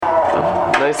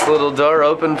Nice little door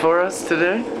open for us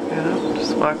today.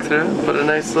 Just walk through, put a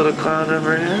nice little cloud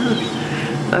over here.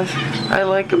 I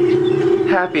like a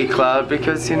happy cloud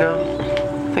because,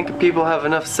 I think people have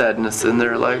enough sadness in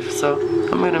their life, so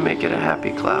I'm going to make it a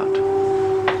happy cloud.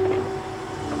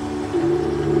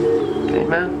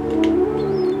 Amen.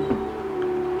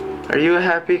 Are you a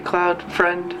happy cloud,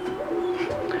 friend?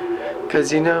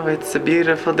 Because it's a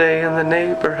beautiful day in the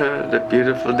neighborhood, a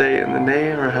beautiful day in the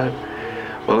neighborhood.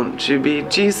 Won't you be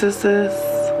Jesus's?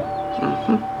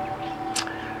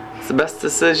 It's the best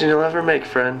decision you'll ever make,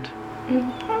 friend.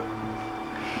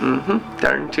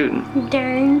 Darn tootin'.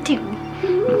 Darn tootin'.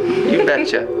 You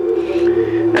betcha.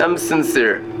 I'm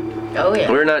sincere. Oh yeah.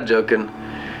 We're not joking.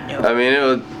 Nope. I mean, it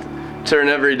will turn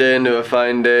every day into a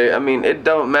fine day. I mean, it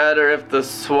don't matter if the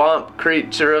swamp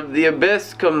creature of the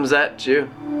abyss comes at you.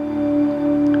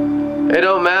 It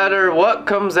don't matter what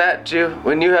comes at you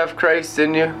when you have Christ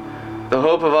in you. The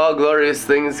hope of all glorious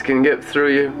things can get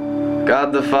through you.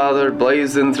 God the Father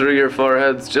blazing through your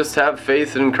foreheads. Just have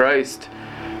faith in Christ.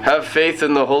 Have faith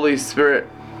in the Holy Spirit.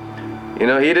 He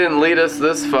didn't lead us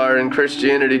this far in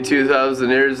Christianity 2,000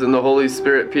 years in the Holy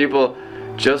Spirit people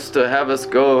just to have us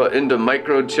go into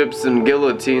microchips and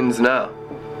guillotines now.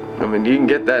 I mean, you can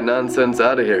get that nonsense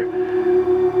out of here.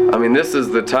 I mean, this is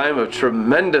the time of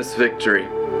tremendous victory.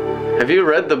 Have you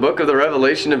read the book of the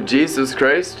Revelation of Jesus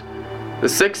Christ? The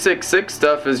 666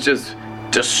 stuff is just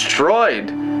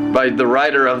destroyed by the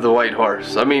rider of the white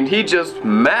horse. I mean, he just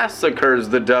massacres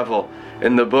the devil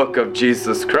in the book of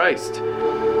Jesus Christ.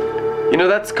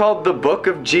 That's called the book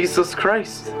of Jesus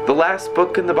Christ. The last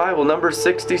book in the Bible, number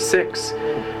 66.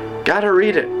 Gotta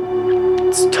read it.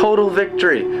 It's total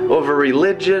victory over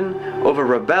religion, over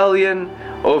rebellion,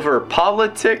 over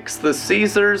politics, the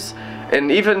Caesars, and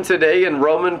even today in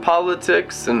Roman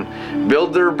politics and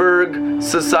Bilderberg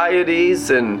societies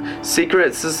and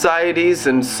secret societies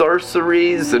and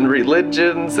sorceries and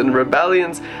religions and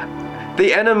rebellions.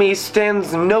 The enemy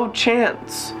stands no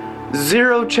chance.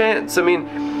 Zero chance. I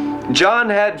mean, John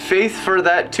had faith for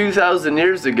that 2,000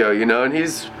 years ago, and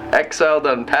he's exiled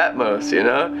on Patmos,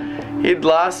 He'd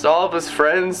lost all of his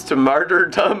friends to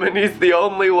martyrdom, and he's the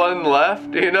only one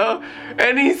left,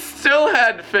 And he still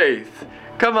had faith.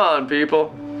 Come on,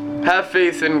 people. Have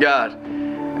faith in God.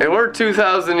 And we're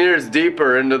 2,000 years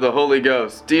deeper into the Holy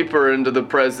Ghost, deeper into the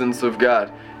presence of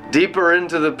God, deeper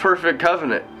into the perfect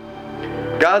covenant.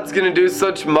 God's going to do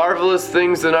such marvelous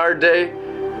things in our day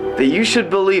that you should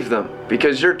believe them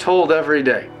because you're told every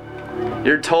day.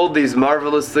 You're told these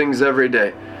marvelous things every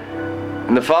day.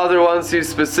 And the Father wants you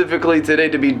specifically today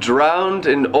to be drowned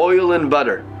in oil and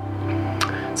butter.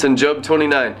 It's in Job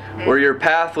 29, where your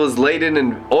path was laden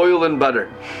in oil and butter.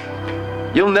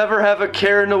 You'll never have a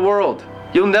care in the world.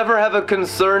 You'll never have a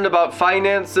concern about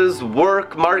finances,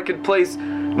 work, marketplace.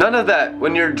 None of that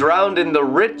when you're drowned in the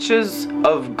riches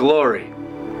of glory.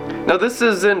 Now, this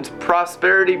isn't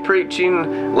prosperity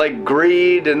preaching like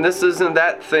greed, and this isn't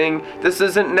that thing. This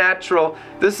isn't natural.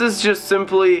 This is just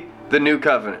simply the new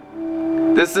covenant.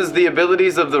 This is the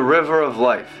abilities of the river of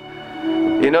life.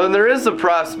 And there is a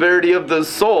prosperity of the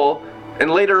soul,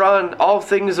 and later on, all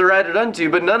things are added unto you,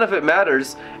 but none of it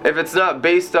matters if it's not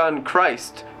based on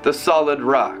Christ, the solid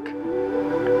rock.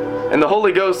 And the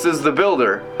Holy Ghost is the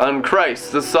builder on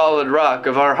Christ, the solid rock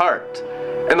of our heart.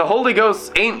 And the Holy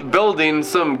Ghost ain't building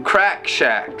some crack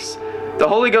shacks. The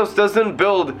Holy Ghost doesn't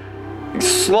build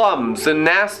slums and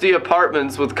nasty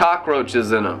apartments with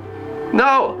cockroaches in them.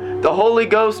 No, the Holy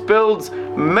Ghost builds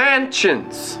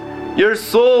mansions. Your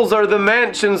souls are the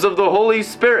mansions of the Holy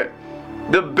Spirit,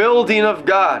 the building of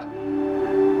God.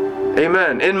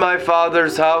 Amen. In my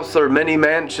Father's house are many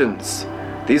mansions.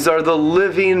 These are the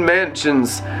living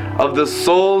mansions of the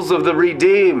souls of the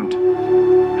redeemed.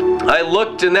 I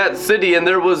looked in that city and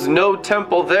there was no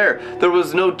temple there. There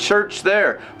was no church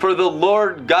there. For the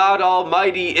Lord God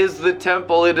Almighty is the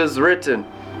temple, it is written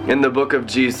in the book of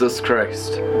Jesus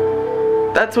Christ.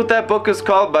 That's what that book is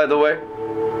called, by the way.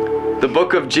 The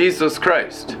book of Jesus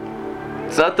Christ.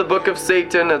 It's not the book of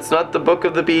Satan. It's not the book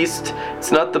of the beast.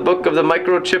 It's not the book of the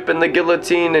microchip and the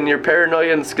guillotine and your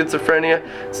paranoia and schizophrenia.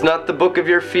 It's not the book of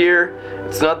your fear.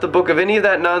 It's not the book of any of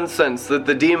that nonsense that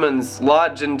the demons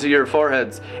lodge into your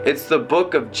foreheads. It's the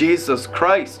book of Jesus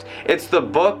Christ. It's the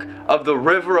book of the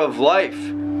river of life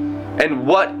and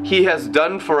what He has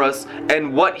done for us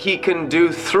and what He can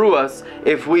do through us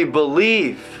if we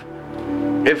believe.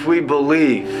 If we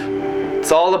believe.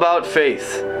 It's all about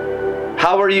faith.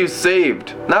 How are you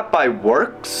saved? Not by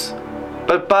works,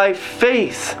 but by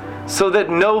faith, so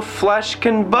that no flesh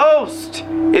can boast.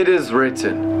 It is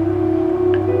written.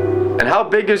 And how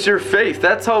big is your faith?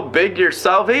 That's how big your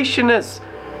salvation is.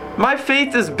 My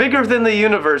faith is bigger than the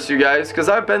universe, you guys, because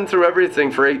I've been through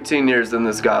everything for 18 years in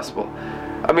this gospel.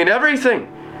 I mean,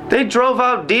 everything. They drove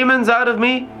out demons out of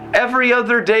me every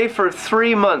other day for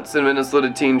 3 months in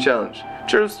Minnesota Teen Challenge.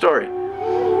 True story.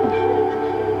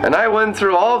 And I went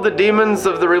through all the demons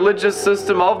of the religious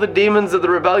system, all the demons of the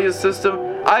rebellious system.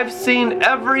 I've seen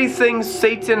everything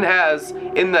Satan has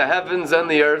in the heavens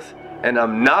and the earth, and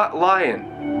I'm not lying.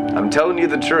 I'm telling you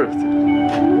the truth.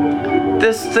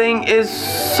 This thing is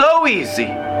so easy.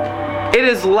 It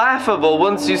is laughable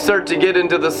once you start to get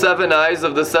into the 7 eyes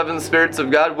of the 7 spirits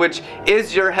of God, which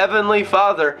is your heavenly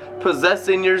Father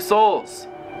possessing your souls.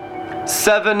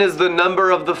 7 is the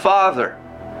number of the Father.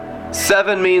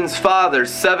 7 means Father.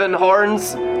 7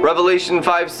 horns, Revelation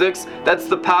 5:6, that's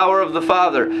the power of the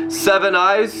Father. 7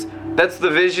 eyes, that's the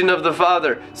vision of the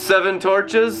Father. 7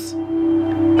 torches,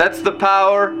 that's the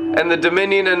power and the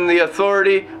dominion and the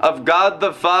authority of God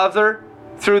the Father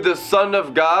through the Son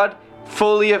of God,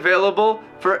 fully available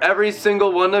for every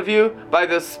single one of you by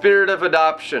the Spirit of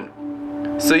adoption.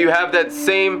 So you have that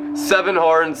same 7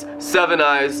 horns, 7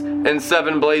 eyes, and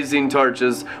 7 blazing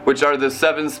torches, which are the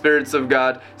 7 spirits of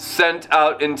God sent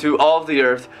out into all the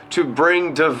earth to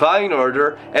bring divine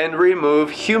order and remove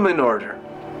human order.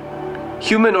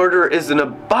 Human order is an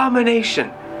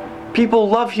abomination. People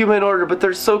love human order, but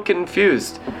they're so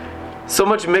confused. So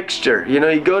much mixture. You know,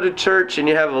 you go to church and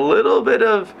you have a little bit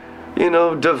of,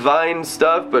 divine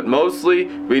stuff, but mostly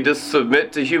we just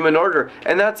submit to human order.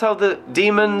 And that's how the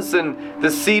demons and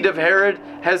the seed of Herod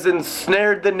has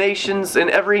ensnared the nations in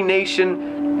every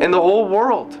nation in the whole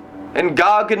world. And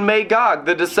Gog and Magog,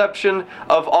 the deception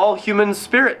of all human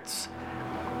spirits.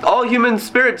 All human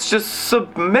spirits just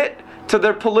submit to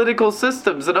their political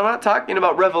systems. And I'm not talking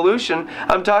about revolution,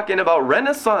 I'm talking about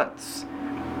Renaissance.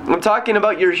 I'm talking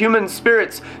about your human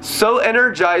spirits so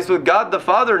energized with God the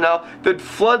Father now that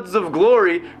floods of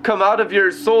glory come out of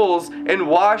your souls and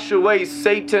wash away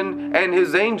Satan and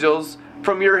his angels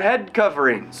from your head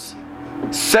coverings,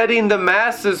 setting the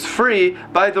masses free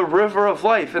by the river of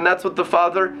life. And that's what the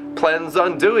Father plans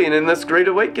on doing in this Great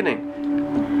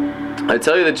Awakening. I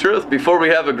tell you the truth, before we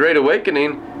have a Great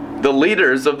Awakening, the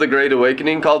leaders of the Great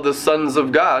Awakening, called the sons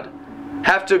of God,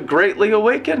 have to greatly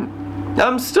awaken.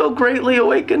 I'm still greatly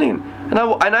awakening. And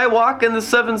I walk in the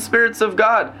 7 spirits of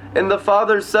God, and the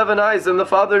Father's 7 eyes, and the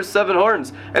Father's 7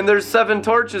 horns, and there's 7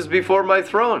 torches before my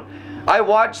throne. I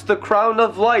watch the crown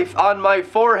of life on my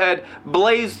forehead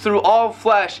blaze through all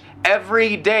flesh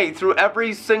every day, through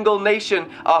every single nation,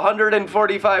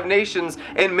 145 nations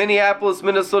in Minneapolis,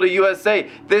 Minnesota, USA.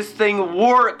 This thing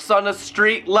works on a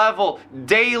street level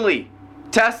daily.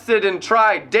 Tested and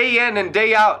tried day in and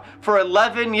day out for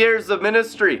 11 years of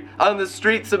ministry on the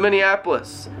streets of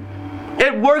Minneapolis.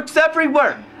 It works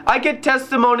everywhere. I get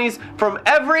testimonies from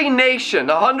every nation.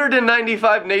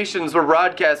 195 nations we're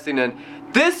broadcasting in.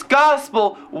 This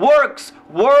gospel works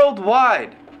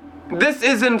worldwide. This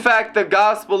is in fact the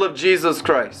gospel of Jesus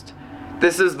Christ.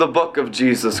 This is the book of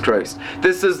Jesus Christ.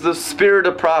 This is the spirit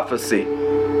of prophecy.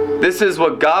 This is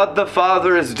what God the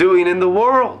Father is doing in the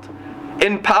world,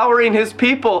 empowering his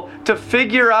people to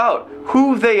figure out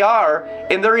who they are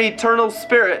in their eternal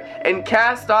spirit and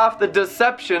cast off the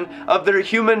deception of their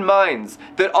human minds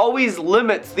that always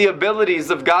limits the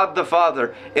abilities of God the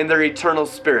Father in their eternal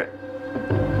spirit.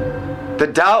 The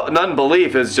doubt and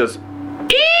unbelief is just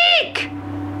eek!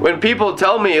 When people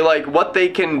tell me what they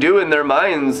can do in their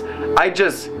minds, I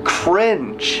just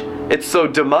cringe. It's so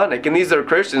demonic. And these are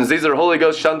Christians. These are Holy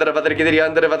Ghost,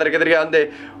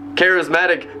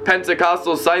 charismatic,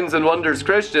 Pentecostal signs and wonders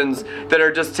Christians that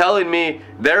are just telling me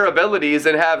their abilities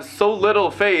and have so little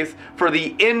faith for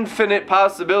the infinite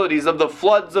possibilities of the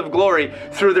floods of glory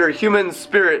through their human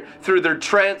spirit, through their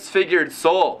transfigured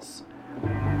souls.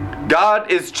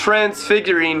 God is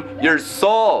transfiguring your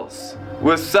souls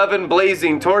with 7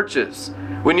 blazing torches.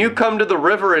 When you come to the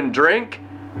river and drink,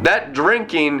 that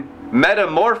drinking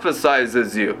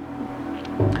metamorphosizes you.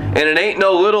 And it ain't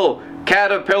no little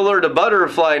caterpillar to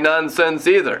butterfly nonsense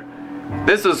either.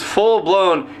 This is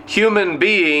full-blown human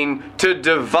being to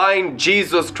divine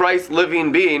Jesus Christ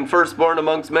living being, firstborn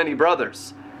amongst many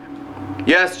brothers.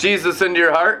 You ask Jesus into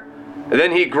your heart, and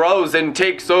then he grows and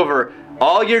takes over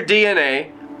all your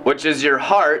DNA, which is your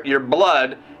heart, your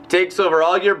blood, takes over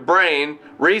all your brain,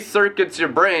 recircuits your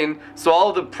brain, so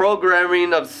all the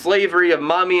programming of slavery of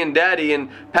mommy and daddy and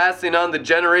passing on the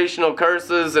generational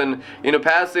curses and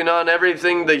passing on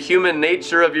everything the human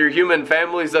nature of your human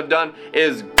families have done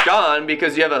is gone,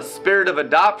 because you have a spirit of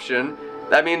adoption.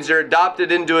 That means you're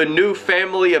adopted into a new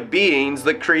family of beings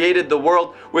that created the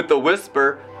world with the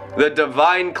whisper, the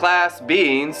divine class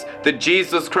beings, the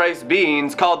Jesus Christ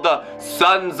beings called the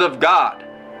sons of God.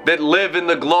 that live in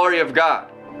the glory of God.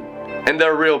 And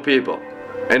they're real people.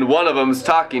 And one of them is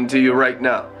talking to you right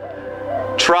now.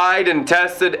 Tried and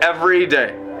tested every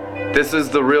day. This is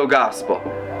the real gospel.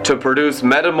 To produce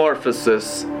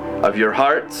metamorphosis of your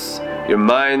hearts, your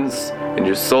minds, and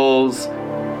your souls,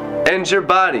 and your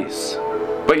bodies.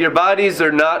 But your bodies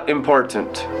are not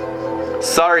important.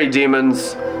 Sorry,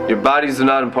 demons. Your bodies are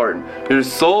not important. Your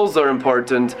souls are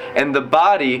important, and the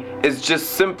body is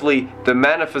just simply the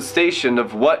manifestation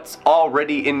of what's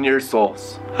already in your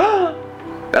souls.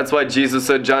 That's why Jesus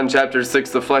said, John chapter 6,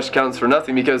 the flesh counts for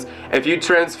nothing, because if you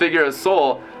transfigure a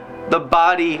soul, the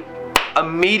body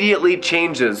immediately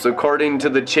changes according to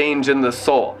the change in the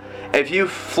soul. If you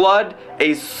flood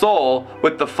a soul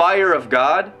with the fire of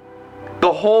God,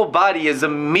 the whole body is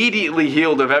immediately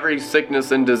healed of every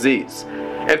sickness and disease.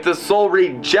 If the soul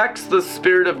rejects the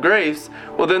Spirit of grace,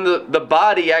 well then the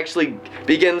body actually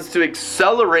begins to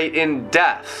accelerate in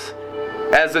death.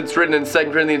 As it's written in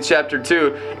 2 Corinthians chapter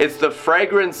 2, it's the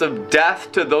fragrance of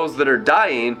death to those that are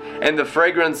dying and the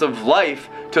fragrance of life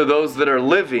to those that are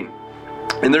living.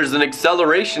 And there's an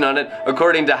acceleration on it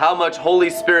according to how much Holy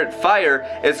Spirit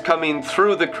fire is coming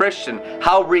through the Christian,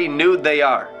 how renewed they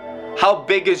are. How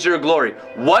big is your glory?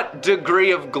 What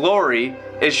degree of glory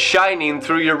is shining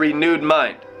through your renewed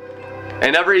mind?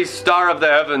 And every star of the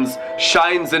heavens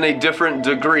shines in a different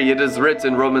degree. It is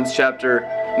written in Romans chapter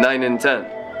 9 and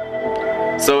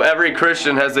 10. So every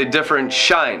Christian has a different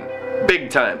shine, big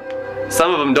time.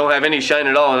 Some of them don't have any shine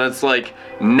at all, and it's like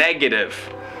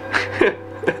negative.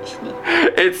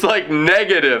 It's like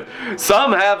negative.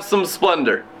 Some have some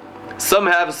splendor. Some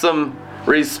have some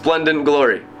resplendent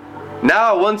glory.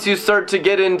 Now, once you start to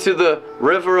get into the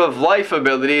river of life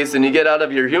abilities and you get out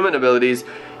of your human abilities,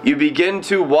 you begin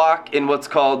to walk in what's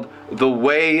called the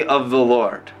way of the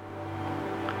Lord.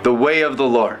 The way of the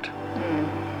Lord.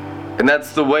 And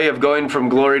that's the way of going from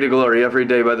glory to glory every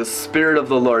day by the Spirit of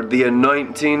the Lord, the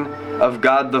anointing of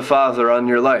God the Father on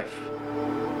your life.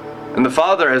 And the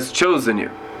Father has chosen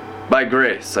you by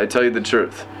grace, I tell you the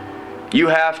truth. You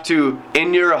have to,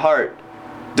 in your heart,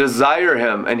 desire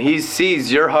Him, and He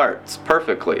sees your hearts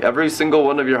perfectly, every single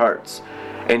one of your hearts.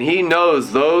 And He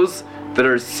knows those that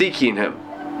are seeking Him,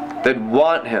 that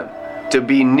want Him, to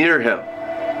be near Him,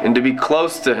 and to be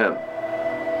close to Him.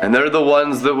 And they're the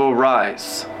ones that will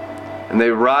rise. And they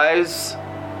rise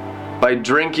by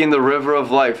drinking the river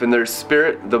of life in their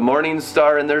spirit, the morning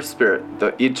star in their spirit,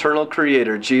 the eternal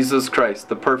Creator, Jesus Christ,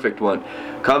 the perfect one,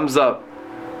 comes up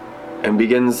and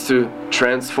begins to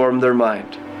transform their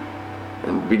mind,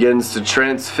 and begins to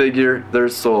transfigure their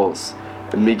souls,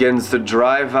 and begins to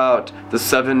drive out the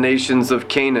 7 nations of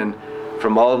Canaan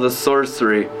from all the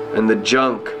sorcery and the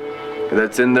junk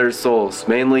that's in their souls.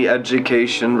 Mainly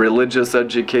education, religious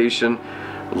education,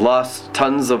 lust,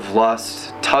 tons and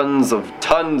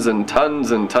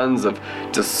tons of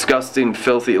disgusting,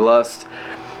 filthy lust.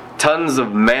 Tons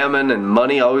of mammon and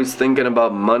money, always thinking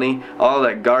about money. All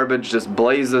that garbage just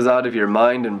blazes out of your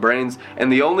mind and brains. And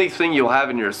the only thing you'll have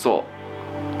in your soul,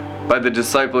 by the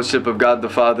discipleship of God the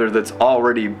Father that's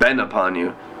already been upon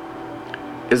you,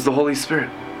 is the Holy Spirit,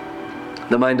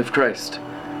 the mind of Christ.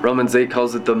 Romans 8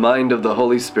 calls it the mind of the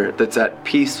Holy Spirit that's at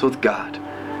peace with God.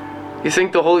 You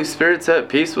think the Holy Spirit's at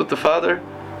peace with the Father?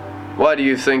 Why do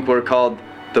you think we're called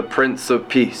the Prince of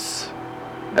Peace?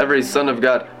 Every son of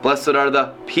God, blessed are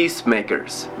the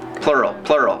peacemakers. Plural,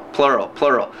 plural, plural,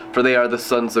 plural, for they are the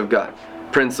sons of God.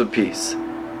 Prince of Peace.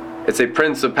 It's a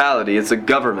principality, it's a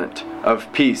government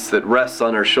of peace that rests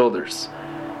on our shoulders.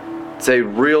 It's a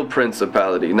real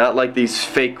principality, not like these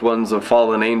fake ones of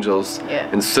fallen angels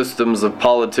and systems of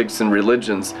politics and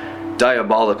religions.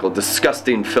 Diabolical,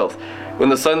 disgusting filth. When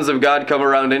the sons of God come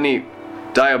around any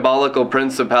diabolical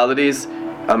principalities,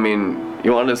 I mean,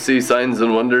 you want to see signs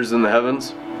and wonders in the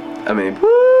heavens? I mean,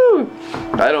 woo!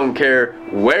 I don't care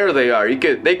where they are.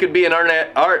 They could be in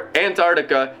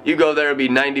Antarctica. You go there, it'll be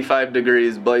 95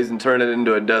 degrees, blaze, and turn it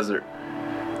into a desert.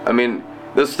 I mean,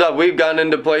 the stuff, we've gone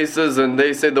into places and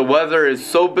they say the weather is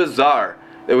so bizarre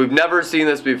that we've never seen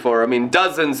this before. I mean,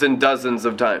 dozens and dozens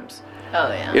of times. Oh,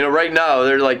 yeah. You know, right now,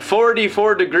 they're like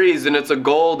 44 degrees and it's a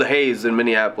gold haze in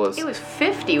Minneapolis. It was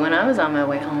 50 when I was on my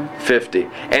way home. 50.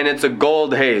 And it's a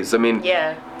gold haze. I mean,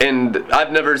 yeah. And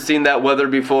I've never seen that weather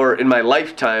before in my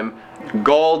lifetime.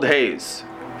 Gold haze.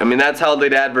 I mean, that's how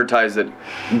they'd advertise it.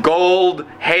 Gold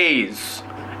haze.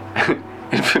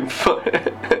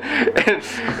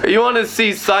 You want to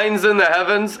see signs in the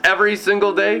heavens every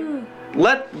single day?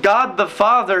 Let God the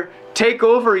Father take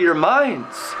over your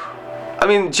minds. I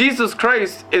mean, Jesus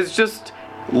Christ is just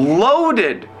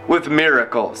loaded with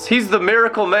miracles. He's the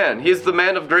miracle man. He's the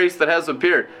man of grace that has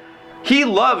appeared. He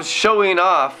loves showing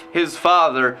off his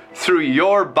Father through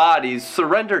your bodies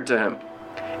surrendered to him.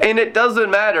 And it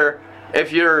doesn't matter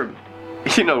if you're,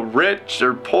 rich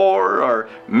or poor or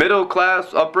middle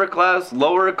class, upper class,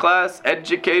 lower class,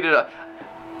 educated.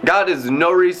 God is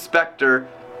no respecter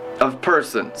of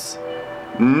persons.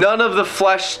 None of the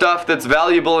flesh stuff that's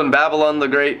valuable in Babylon the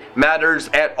Great matters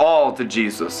at all to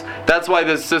Jesus. That's why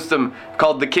this system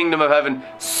called the Kingdom of Heaven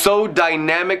so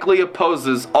dynamically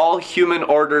opposes all human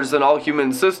orders and all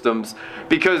human systems,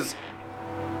 because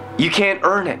you can't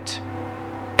earn it.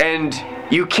 And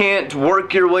you can't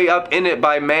work your way up in it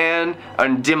by man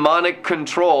and demonic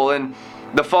control, and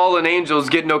the fallen angels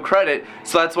get no credit.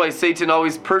 So that's why Satan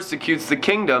always persecutes the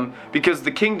kingdom, because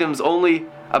the kingdom's only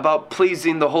about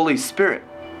pleasing the Holy Spirit.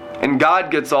 And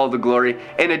God gets all the glory,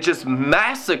 and it just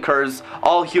massacres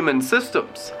all human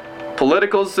systems.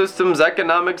 Political systems,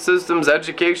 economic systems,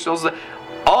 educational systems.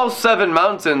 All 7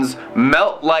 mountains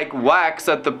melt like wax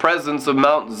at the presence of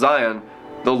Mount Zion,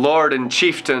 the Lord and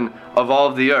chieftain of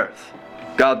all the earth.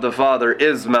 God the Father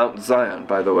is Mount Zion,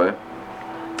 by the way.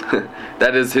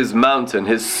 That is his mountain,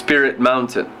 his spirit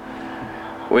mountain.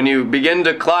 When you begin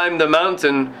to climb the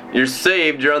mountain, you're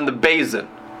saved, you're on the basin.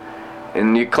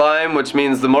 And you climb, which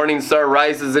means the morning star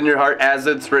rises in your heart as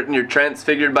it's written. You're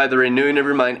transfigured by the renewing of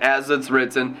your mind as it's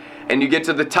written. And you get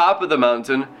to the top of the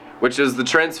mountain, which is the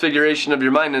transfiguration of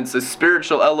your mind. And it's a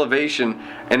spiritual elevation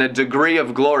and a degree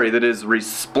of glory that is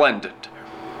resplendent.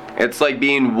 It's like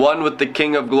being one with the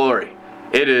King of Glory.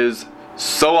 It is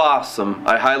so awesome.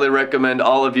 I highly recommend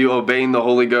all of you obeying the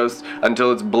Holy Ghost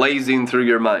until it's blazing through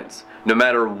your minds, no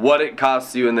matter what it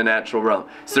costs you in the natural realm.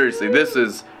 Seriously, this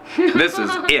is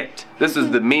it. This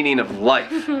is the meaning of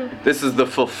life. This is the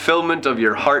fulfillment of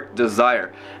your heart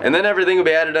desire. And then everything will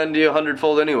be added unto you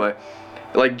 100-fold anyway.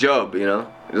 Like Job,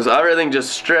 Just everything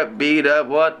just stripped, beat up,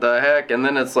 what the heck? And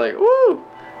then it's like, woo,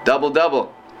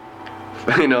 double.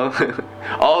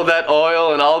 All that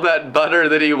oil and all that butter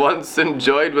that he once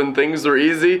enjoyed when things were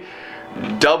easy,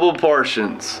 double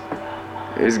portions.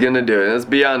 He's going to do it. It's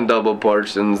beyond double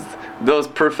portions. Those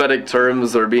prophetic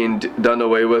terms are being done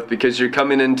away with, because you're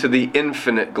coming into the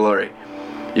infinite glory.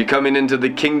 You're coming into the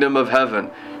kingdom of heaven.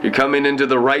 You're coming into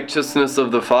the righteousness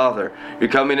of the Father. You're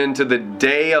coming into the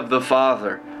day of the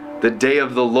Father, the day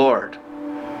of the Lord.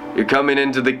 You're coming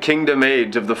into the kingdom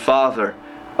age of the Father,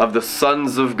 of the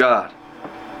sons of God.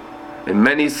 And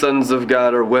many sons of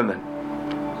God are women.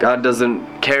 God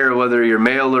doesn't care whether you're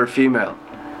male or female.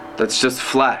 That's just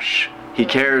flesh. He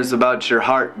cares about your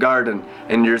heart garden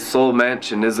and your soul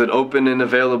mansion. Is it open and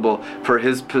available for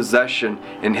his possession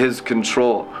and his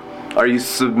control? Are you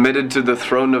submitted to the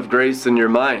throne of grace in your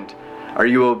mind? Are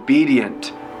you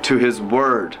obedient to his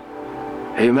word?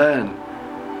 Amen.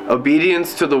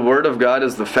 Obedience to the word of God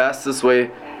is the fastest way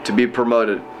to be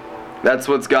promoted. That's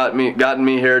what's gotten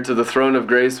me here to the throne of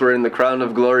grace. We're in the crown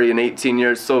of glory in 18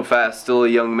 years, so fast, still a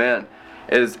young man.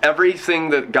 Is everything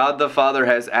that God the Father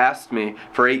has asked me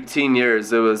for 18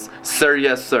 years. It was, sir,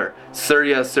 yes, sir. Sir,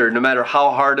 yes, sir. No matter how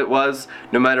hard it was,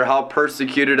 no matter how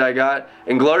persecuted I got,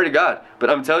 and glory to God. But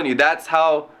I'm telling you, that's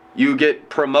how you get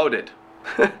promoted.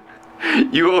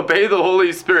 You obey the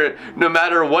Holy Spirit no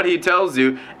matter what he tells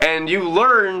you, and you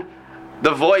learn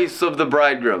the voice of the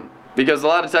bridegroom. Because a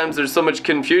lot of times there's so much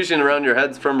confusion around your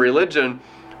heads from religion.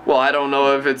 Well, I don't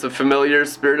know if it's a familiar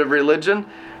spirit of religion,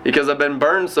 because I've been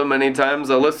burned so many times.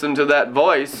 I listened to that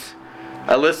voice.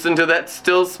 I listened to that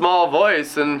still small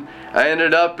voice, and I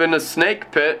ended up in a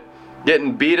snake pit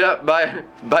getting beat up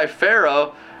by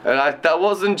Pharaoh, and that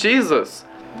wasn't Jesus.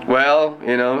 Well,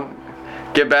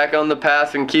 get back on the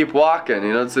path and keep walking.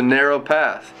 It's a narrow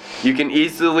path. You can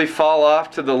easily fall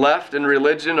off to the left in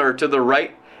religion or to the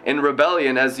right in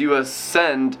rebellion as you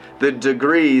ascend the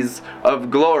degrees of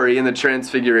glory in the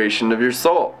transfiguration of your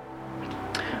soul.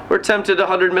 We're tempted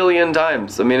 100 million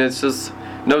times. It's just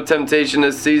no temptation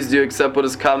has seized you except what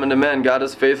is common to man. God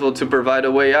is faithful to provide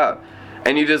a way out.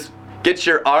 And you just get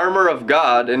your armor of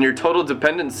God and your total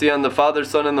dependency on the Father,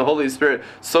 Son, and the Holy Spirit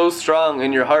so strong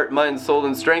in your heart, mind, soul,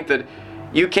 and strength that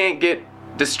you can't get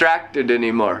distracted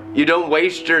anymore. You don't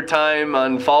waste your time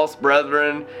on false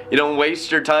brethren. You don't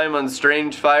waste your time on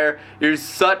strange fire. You're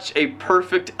such a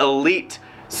perfect elite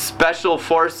special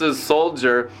forces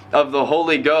soldier of the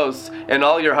Holy Ghost in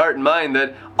all your heart and mind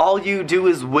that all you do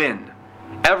is win.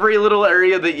 Every little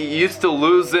area that you used to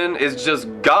lose in is just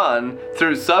gone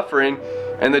through suffering,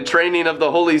 and the training of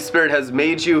the Holy Spirit has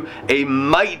made you a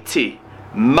mighty,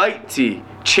 mighty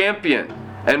champion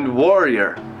and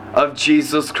warrior of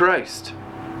Jesus Christ.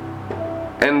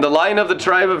 And the Lion of the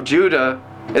tribe of Judah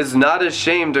is not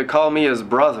ashamed to call me his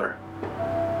brother.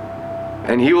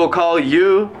 And he will call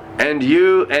you and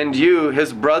you,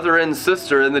 his brother and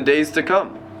sister in the days to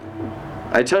come.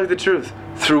 I tell you the truth,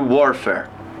 through warfare.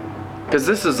 Because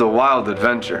this is a wild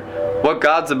adventure. What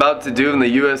God's about to do in the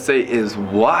USA is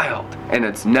wild, and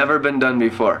it's never been done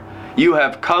before. You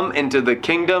have come into the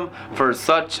kingdom for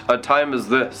such a time as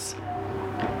this.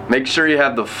 Make sure you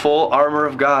have the full armor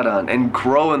of God on and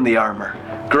grow in the armor.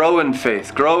 Grow in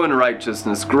faith, grow in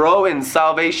righteousness, grow in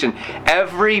salvation.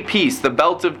 Every piece, the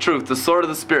belt of truth, the sword of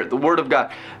the Spirit, the word of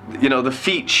God, the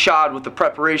feet shod with the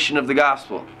preparation of the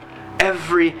gospel.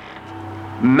 Every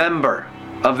member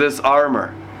of this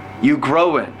armor, you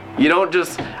grow in. You don't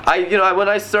just, when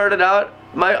I started out,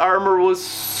 my armor was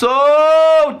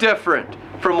so different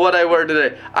from what I wear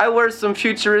today. I wear some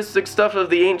futuristic stuff of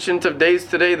the Ancient of Days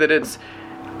today that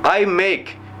I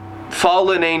make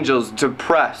fallen angels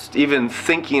depressed even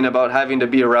thinking about having to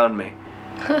be around me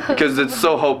because it's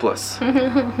so hopeless.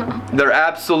 They're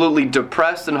absolutely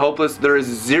depressed and hopeless. There is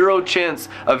zero chance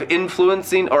of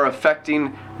influencing or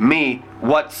affecting me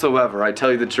whatsoever. I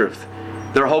tell you the truth.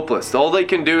 They're hopeless. All they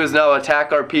can do is now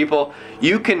attack our people.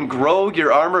 You can grow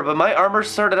your armor, but my armor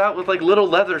started out with like little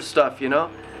leather stuff, little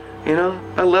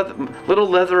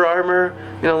leather armor,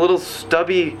 little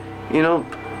stubby,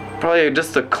 probably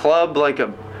just a club like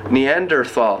a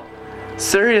Neanderthal.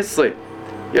 Seriously.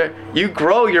 Yeah, you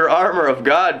grow your armor of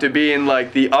God to be in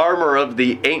like the armor of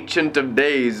the Ancient of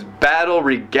Days, battle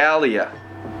regalia.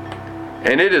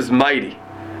 And it is mighty.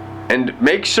 And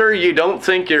make sure you don't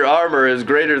think your armor is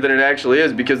greater than it actually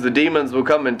is, because the demons will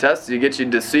come and test you, get you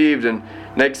deceived, and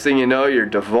next thing you know, you're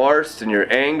divorced and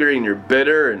you're angry and you're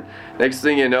bitter, and next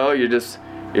thing you know,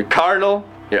 you're carnal,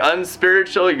 you're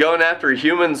unspiritual, you're going after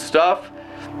human stuff.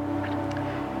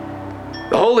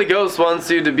 The Holy Ghost wants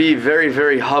you to be very,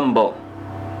 very humble.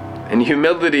 And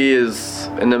humility is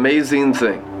an amazing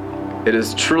thing. It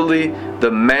is truly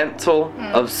the mantle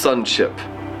of sonship,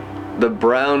 the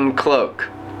brown cloak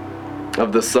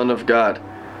of the Son of God.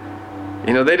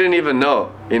 They didn't even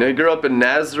know. He grew up in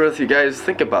Nazareth. You guys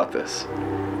think about this.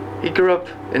 He grew up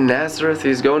in Nazareth.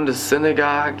 He's going to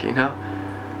synagogue,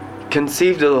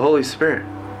 conceived of the Holy Spirit.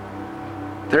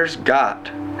 There's God.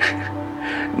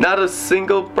 Not a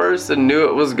single person knew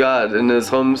it was God in his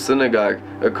home synagogue,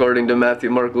 according to Matthew,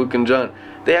 Mark, Luke, and John.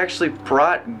 They actually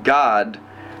brought God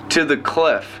to the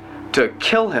cliff to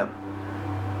kill him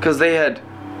because they had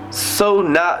so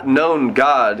not known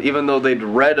God, even though they'd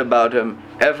read about him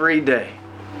every day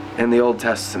in the Old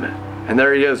Testament. And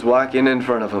there he is walking in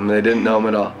front of them. They didn't know him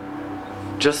at all.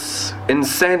 Just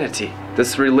insanity,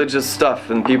 this religious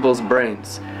stuff in people's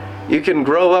brains. You can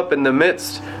grow up in the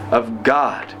midst of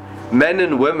God. Men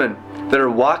and women that are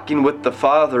walking with the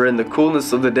Father in the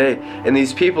coolness of the day. And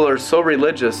these people are so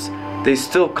religious, they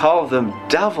still call them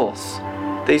devils.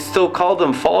 They still call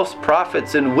them false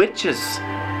prophets and witches.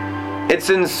 It's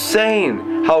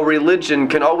insane how religion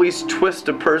can always twist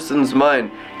a person's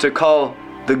mind to call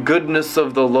the goodness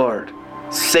of the Lord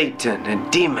Satan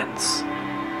and demons.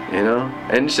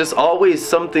 And it's just always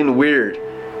something weird.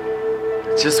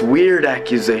 It's just weird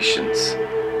accusations.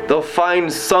 They'll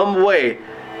find some way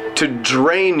to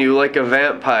drain you like a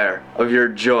vampire of your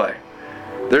joy.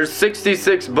 There's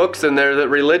 66 books in there that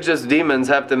religious demons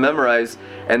have to memorize,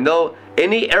 and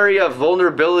any area of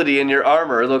vulnerability in your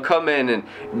armor, they'll come in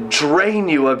and drain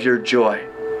you of your joy.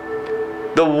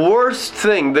 The worst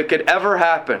thing that could ever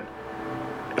happen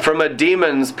from a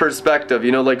demon's perspective,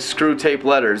 like screw tape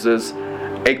letters, is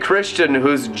a Christian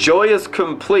whose joy is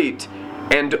complete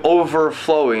and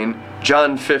overflowing,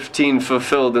 John 15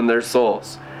 fulfilled in their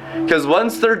souls. Because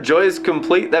once their joy is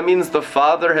complete, that means the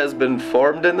Father has been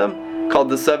formed in them, called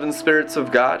the seven spirits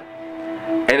of God.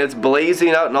 And it's blazing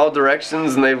out in all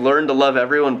directions, and they've learned to love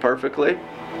everyone perfectly.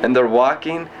 And they're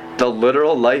walking the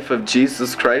literal life of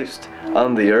Jesus Christ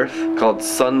on the earth, called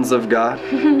sons of God.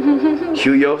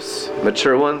 Huios,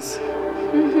 mature ones,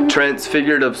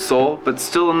 transfigured of soul, but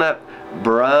still in that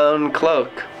brown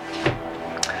cloak.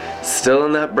 Still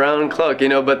in that brown cloak,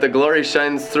 but the glory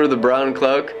shines through the brown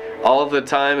cloak all the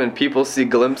time, and people see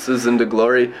glimpses into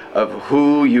glory of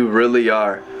who you really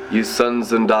are, you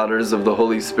sons and daughters of the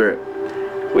Holy Spirit.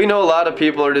 We know a lot of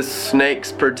people are just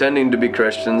snakes pretending to be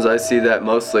Christians. I see that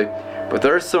mostly. But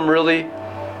there are some really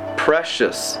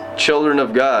precious children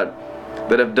of God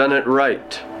that have done it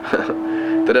right,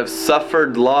 that have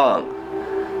suffered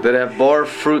long, that have bore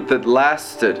fruit that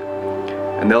lasted,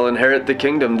 and they'll inherit the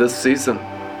kingdom this season.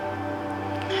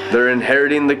 They're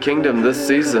inheriting the kingdom this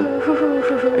season.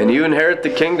 And you inherit the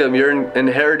kingdom, you're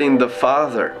inheriting the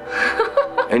Father.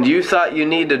 And you thought you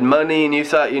needed money, and you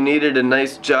thought you needed a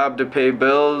nice job to pay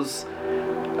bills.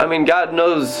 I mean, God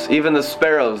knows even the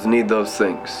sparrows need those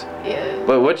things. Yeah.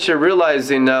 But what you're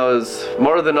realizing now is,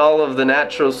 more than all of the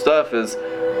natural stuff, is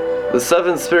the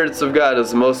seven spirits of God is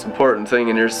the most important thing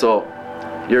in your soul.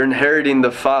 You're inheriting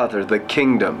the Father, the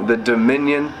kingdom, the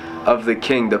dominion of the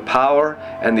King, the power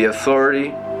and the authority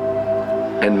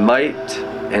and might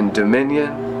and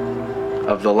dominion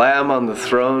of the Lamb on the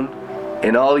throne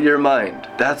in all your mind.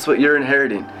 That's what you're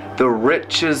inheriting. The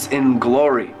riches in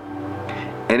glory.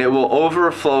 And it will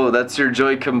overflow. That's your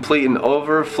joy complete and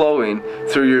overflowing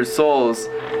through your souls.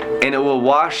 And it will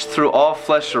wash through all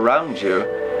flesh around you.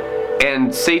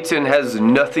 And Satan has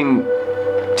nothing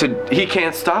to, he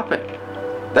can't stop it.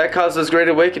 That causes great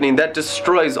awakening. That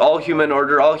destroys all human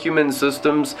order, all human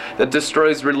systems. That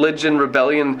destroys religion,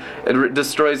 rebellion. It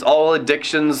destroys all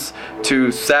addictions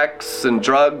to sex and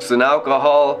drugs and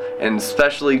alcohol, and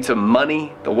especially to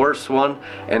money, the worst one,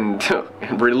 and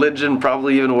religion,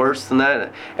 probably even worse than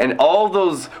that. And all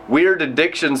those weird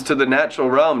addictions to the natural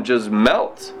realm just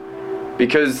melt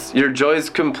because your joy is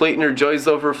complete and your joy is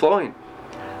overflowing.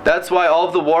 That's why all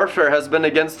of the warfare has been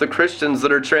against the Christians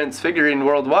that are transfiguring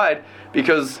worldwide,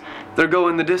 because they're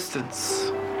going the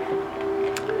distance.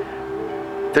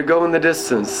 They're going the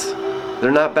distance.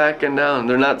 They're not backing down.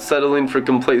 They're not settling for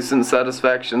complacent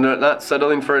satisfaction. They're not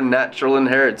settling for a natural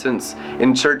inheritance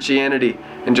in churchianity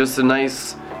and just a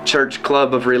nice church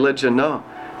club of religion. No,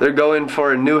 they're going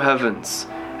for a new heavens,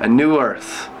 a new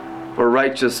earth where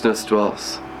righteousness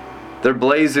dwells. They're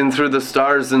blazing through the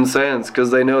stars and sands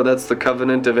because they know that's the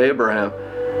covenant of Abraham.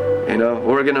 You know,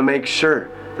 we're going to make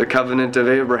sure the covenant of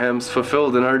Abraham's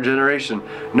fulfilled in our generation,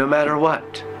 no matter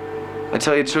what. I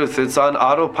tell you the truth, it's on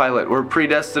autopilot. We're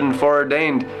predestined,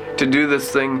 foreordained to do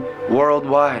this thing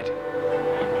worldwide.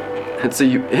 It's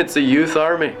a youth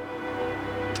army.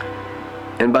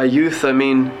 And by youth, I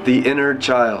mean the inner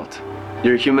child,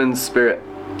 your human spirit.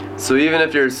 So even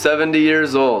if you're 70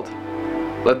 years old,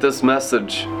 let this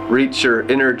message reach your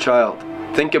inner child.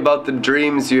 Think about the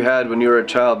dreams you had when you were a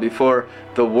child, before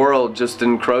the world just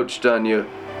encroached on you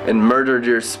and murdered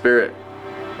your spirit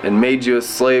and made you a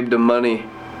slave to money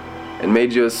and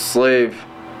made you a slave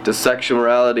to sexual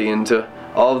morality and to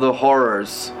all the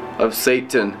horrors of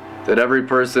Satan that every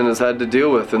person has had to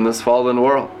deal with in this fallen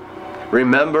world.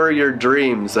 Remember your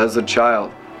dreams as a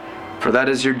child, for that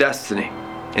is your destiny,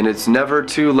 and it's never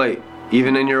too late,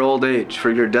 even in your old age,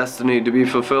 for your destiny to be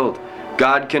fulfilled.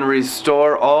 God can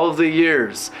restore all the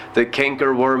years the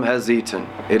cankerworm has eaten.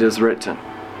 It is written.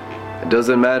 It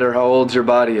doesn't matter how old your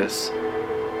body is.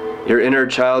 Your inner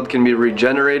child can be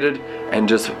regenerated, and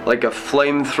just like a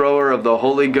flamethrower of the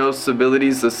Holy Ghost's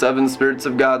abilities, the seven spirits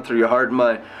of God through your heart and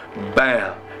mind,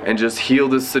 bam, and just heal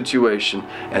this situation.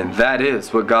 And that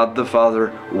is what God the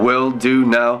Father will do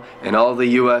now in all the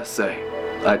USA.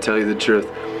 I tell you the truth.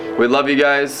 We love you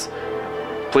guys.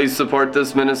 Please support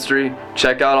this ministry.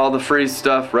 Check out all the free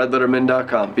stuff,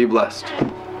 redlettermin.com. Be blessed.